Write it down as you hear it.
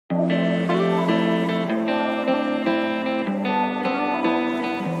Sometimes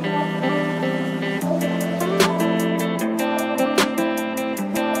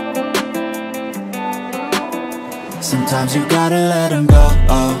you gotta let him go.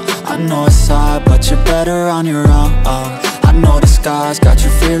 I know it's hard, but you're better on your own. I know the sky's got you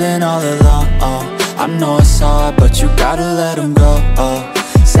feeling all alone. I know it's hard, but you gotta let him go.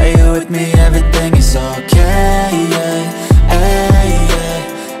 Say it with me, everything is okay.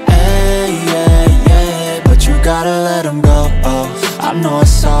 But you gotta let him go. I know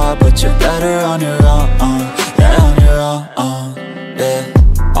it's hard, but you're better on your own. Yeah, on your own.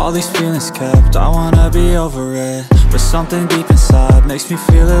 Yeah. All these feelings kept, I wanna be over it, but something deep inside makes me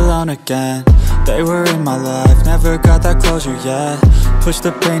feel alone again. They were in my life, never got that closure yet. Push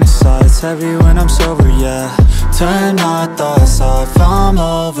the pain aside, it's heavy when I'm sober, yeah. Turn my thoughts off, I'm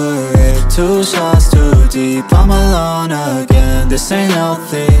over it. 2 shots too deep, I'm alone again. This ain't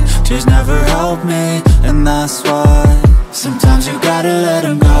healthy, she's never helped me, and that's why sometimes you gotta let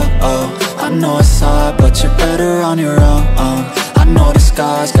him go. I know it's hard, but you're better on your own. I know the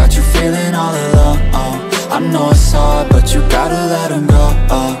sky's got you feeling all alone. I know it's hard, but you gotta let him go.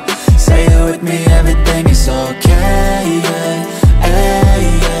 Say it with me, everything is okay.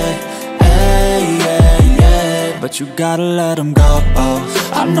 But you gotta let him go.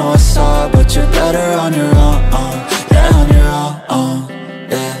 I know it's hard, but you're better on your own. Yeah, on your own.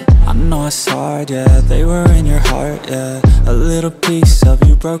 Yeah. I know it's hard, yeah, they were in your heart, yeah. A little piece of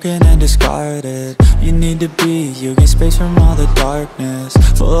you broken and discarded. You need to be, you get space from all the darkness.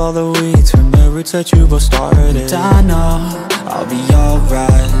 Pull all the weeds from the roots that you both started. And I know I'll be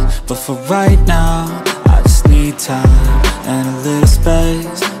alright, but for right now I just need time and a little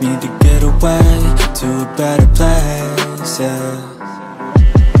space. Need to get away to a better place, yeah.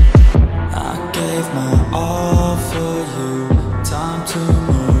 I gave my all for you, time to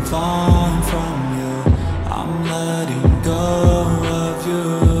move on from you. I'm letting go of you.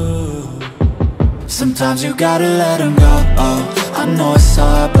 Sometimes you gotta let him go. I know it's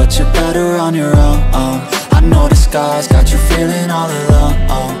hard, but you're better on your own. I know the sky's got you feeling all alone.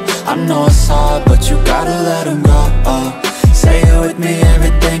 I know it's hard, but you gotta let him go. Say it with me,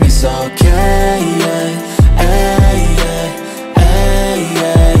 everything is okay.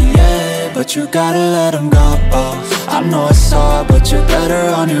 But you gotta let him go. I know it's hard, but you're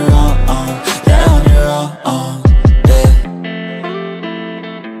better on your